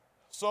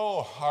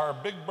So, our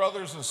big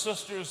brothers and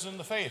sisters in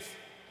the faith,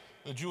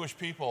 the Jewish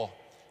people,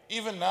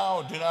 even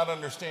now do not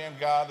understand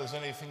God as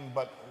anything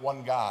but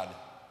one God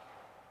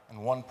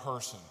and one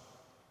person.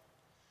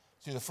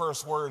 See, the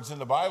first words in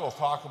the Bible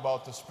talk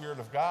about the Spirit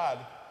of God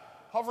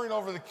hovering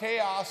over the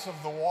chaos of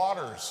the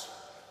waters,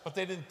 but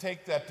they didn't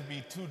take that to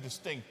be two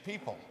distinct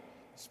people,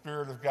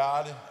 Spirit of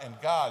God and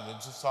God. They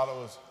just thought it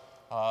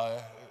was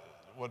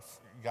what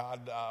God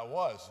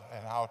was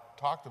and how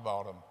it talked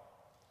about him.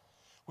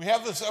 We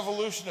have this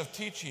evolution of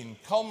teaching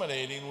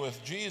culminating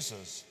with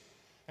Jesus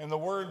and the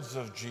words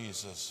of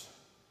Jesus.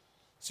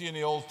 See, in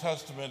the Old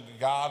Testament,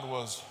 God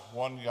was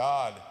one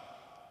God,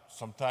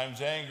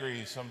 sometimes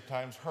angry,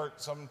 sometimes hurt,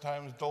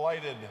 sometimes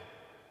delighted,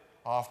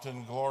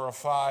 often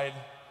glorified,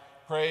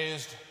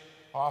 praised,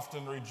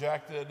 often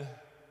rejected,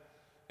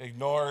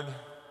 ignored,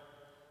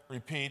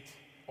 repeat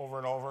over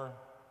and over.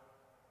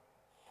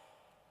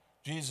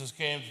 Jesus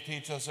came to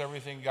teach us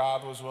everything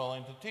God was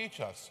willing to teach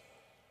us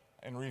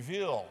and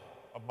reveal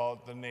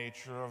about the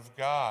nature of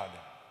God.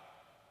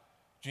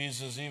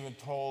 Jesus even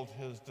told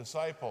his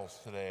disciples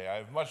today, I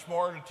have much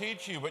more to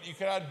teach you, but you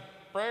cannot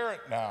bear it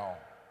now.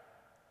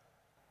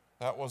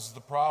 That was the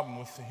problem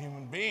with the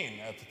human being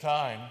at the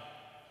time.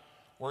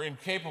 We're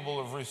incapable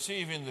of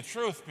receiving the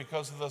truth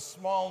because of the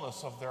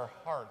smallness of their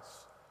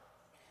hearts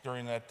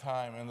during that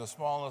time and the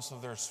smallness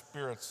of their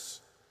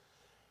spirits.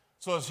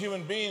 So as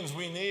human beings,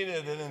 we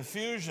needed an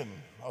infusion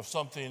of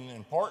something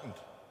important,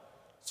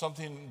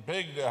 something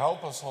big to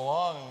help us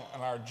along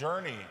on our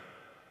journey.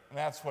 And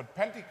that's what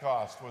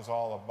Pentecost was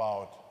all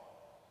about.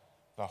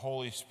 The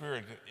Holy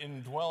Spirit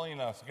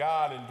indwelling us,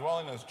 God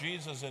indwelling us,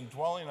 Jesus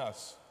indwelling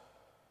us.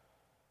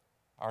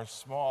 Our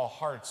small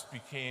hearts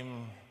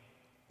became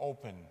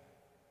open,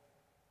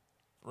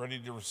 ready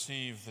to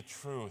receive the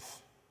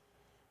truth.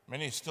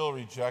 Many still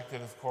reject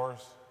it, of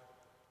course.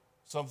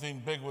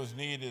 Something big was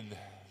needed,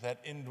 that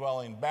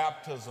indwelling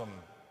baptism,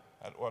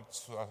 at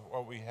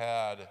what we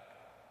had.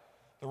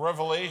 The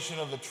revelation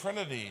of the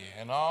Trinity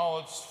in all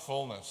its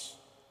fullness.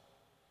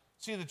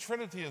 See, the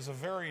Trinity is a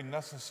very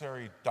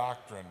necessary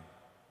doctrine.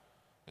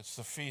 It's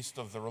the feast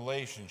of the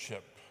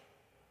relationship.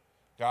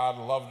 God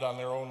loved on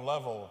their own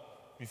level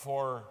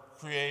before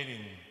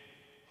creating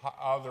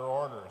other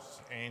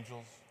orders,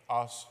 angels,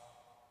 us.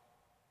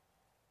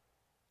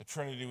 The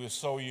Trinity was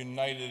so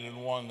united in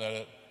one that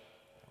it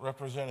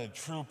represented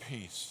true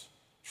peace,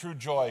 true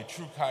joy,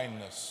 true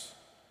kindness,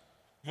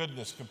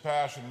 goodness,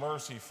 compassion,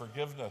 mercy,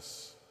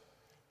 forgiveness.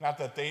 Not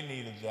that they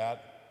needed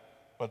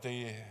that, but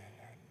they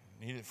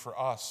need it for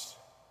us.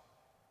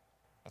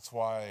 That's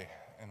why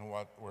and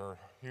what we're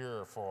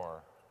here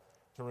for,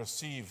 to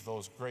receive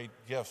those great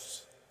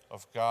gifts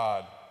of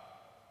God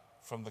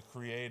from the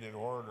created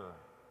order.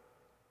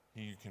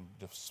 He can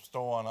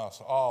bestow on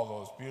us all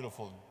those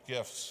beautiful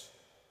gifts.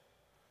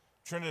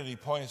 Trinity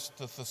points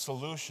to the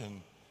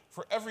solution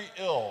for every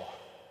ill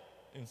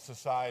in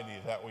society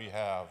that we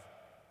have.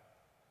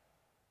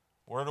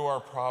 Where do our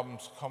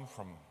problems come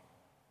from?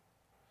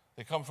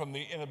 They come from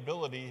the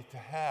inability to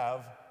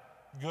have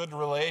good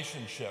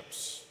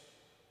relationships.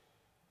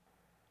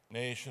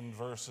 Nation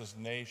versus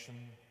nation,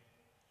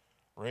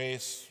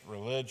 race,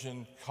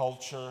 religion,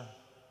 culture.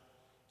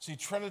 See,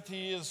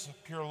 Trinity is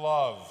pure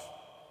love.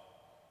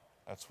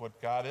 That's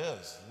what God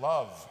is,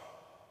 love.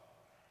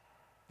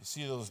 You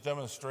see those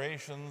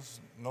demonstrations,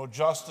 no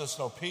justice,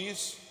 no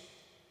peace.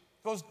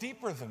 It goes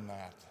deeper than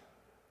that.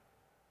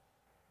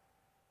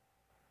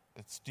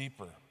 It's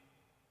deeper.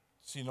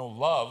 See, no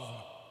love,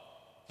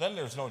 then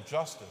there's no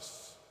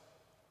justice.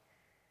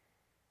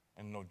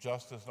 And no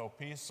justice, no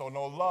peace, so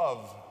no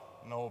love,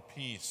 no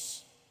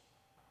peace.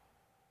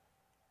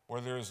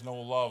 Where there is no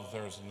love,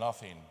 there's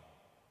nothing.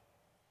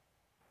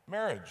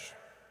 Marriage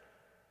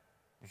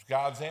is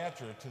God's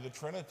answer to the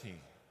Trinity.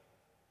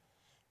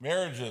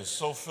 Marriage is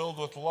so filled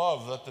with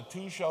love that the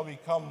two shall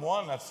become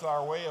one. That's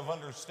our way of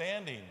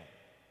understanding.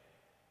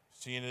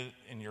 Seeing it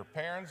in your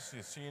parents,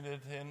 you're seeing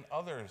it in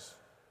others.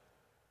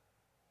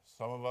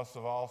 Some of us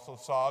have also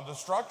saw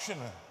destruction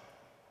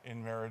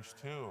in marriage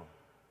too.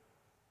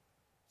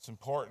 It's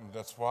important.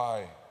 That's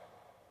why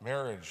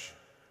marriage,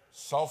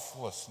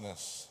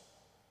 selflessness,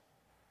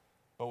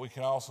 but we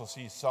can also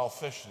see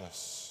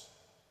selfishness.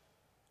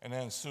 And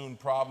then soon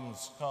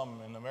problems come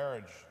in the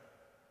marriage.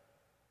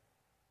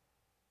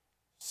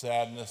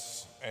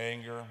 Sadness,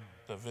 anger,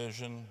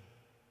 division.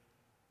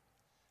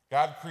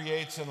 God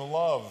creates in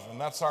love, and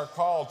that's our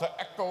call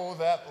to echo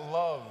that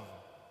love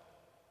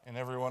in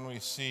everyone we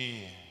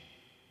see.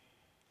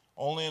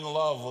 Only in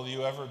love will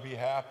you ever be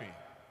happy.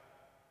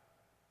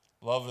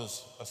 Love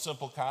is a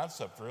simple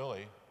concept,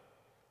 really.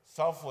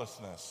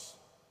 Selflessness,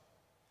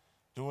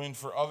 doing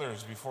for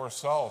others before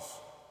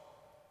self.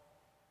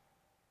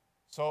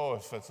 So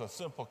if it's a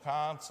simple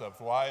concept,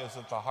 why is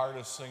it the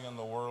hardest thing in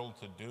the world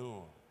to do?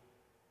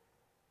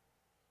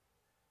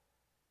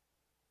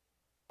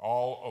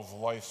 All of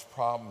life's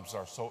problems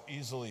are so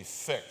easily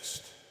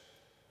fixed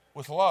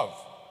with love.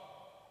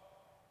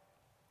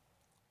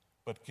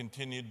 But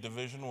continued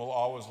division will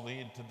always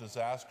lead to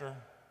disaster.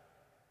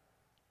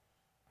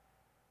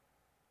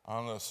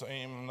 On the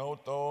same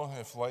note, though,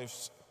 if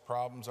life's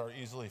problems are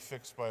easily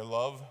fixed by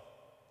love,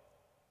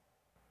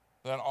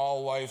 then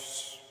all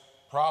life's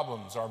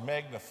problems are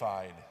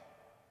magnified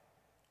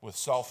with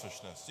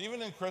selfishness.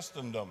 Even in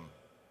Christendom,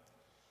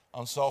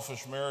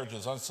 unselfish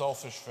marriages,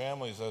 unselfish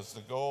families as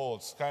the goal.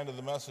 It's kind of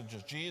the message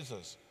of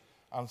Jesus,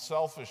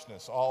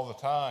 unselfishness all the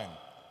time.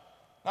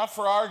 Not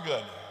for our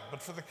good, but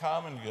for the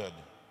common good.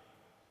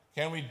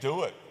 Can we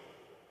do it?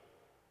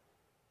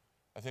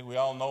 I think we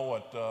all know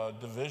what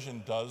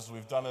division does.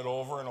 We've done it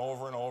over and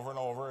over and over and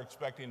over,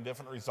 expecting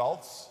different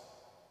results.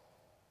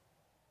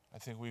 I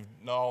think we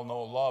all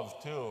know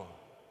love too,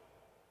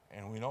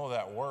 and we know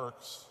that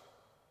works.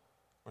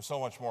 We're so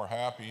much more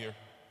happier.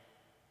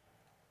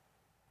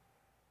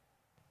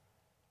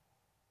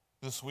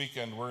 This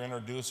weekend, we're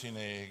introducing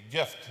a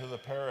gift to the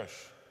parish.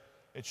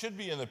 It should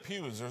be in the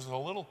pews. There's a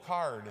little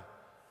card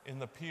in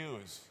the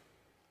pews.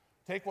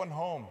 Take one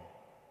home.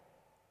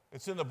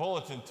 It's in the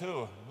bulletin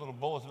too, a little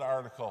bulletin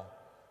article.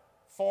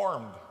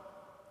 Formed.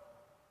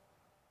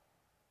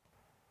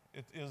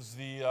 It is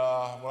the,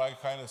 what I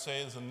kind of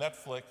say is the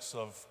Netflix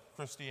of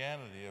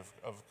Christianity,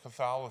 of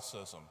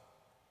Catholicism.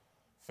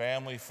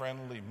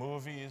 Family-friendly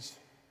movies,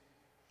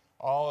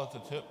 all at the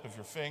tip of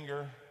your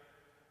finger.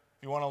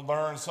 If you want to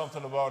learn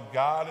something about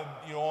God,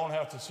 you won't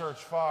have to search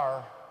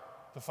far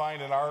to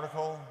find an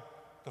article,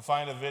 to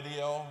find a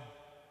video,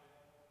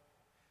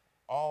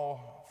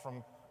 all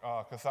from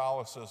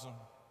Catholicism.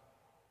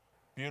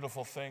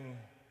 Beautiful thing.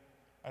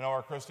 I know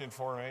our Christian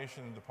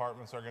formation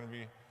departments are going to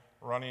be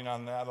running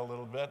on that a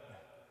little bit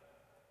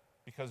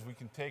because we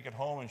can take it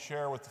home and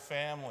share with the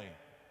family.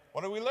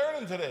 What are we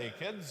learning today,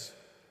 kids?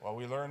 Well,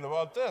 we learned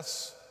about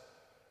this.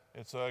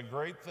 It's a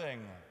great thing.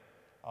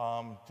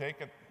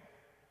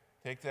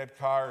 Take that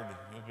card.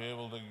 You'll be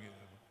able to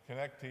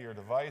connect to your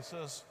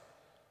devices.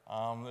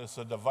 It's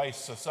a device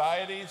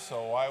society,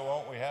 so why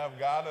won't we have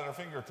God at our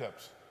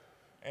fingertips?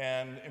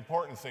 And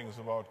important things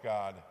about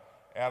God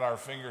at our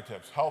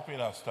fingertips, helping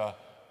us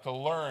to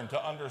learn,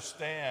 to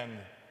understand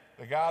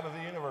the God of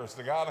the universe,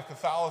 the God of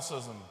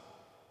Catholicism.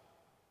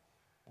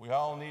 We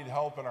all need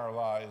help in our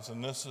lives,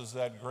 and this is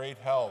that great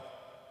help.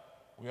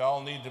 We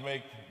all need to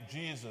make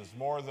Jesus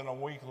more than a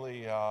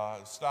weekly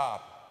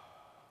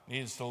stop.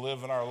 Needs to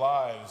live in our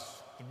lives,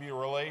 to be a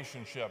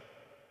relationship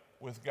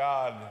with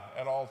God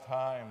at all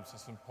times.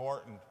 It's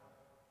important.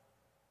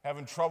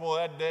 Having trouble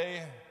that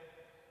day?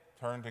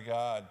 Turn to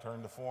God,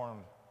 turn to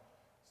Formed.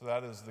 So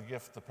that is the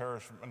gift the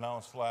parish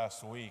announced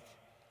last week.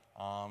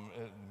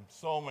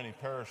 So many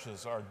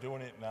parishes are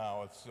doing it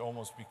now. It's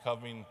almost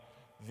becoming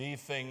the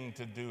thing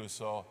to do.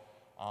 So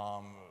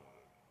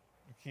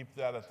keep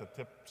that at the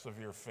tips of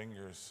your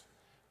fingers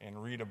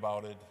and read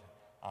about it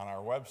on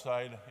our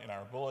website, in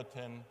our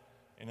bulletin,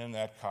 and in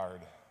that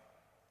card.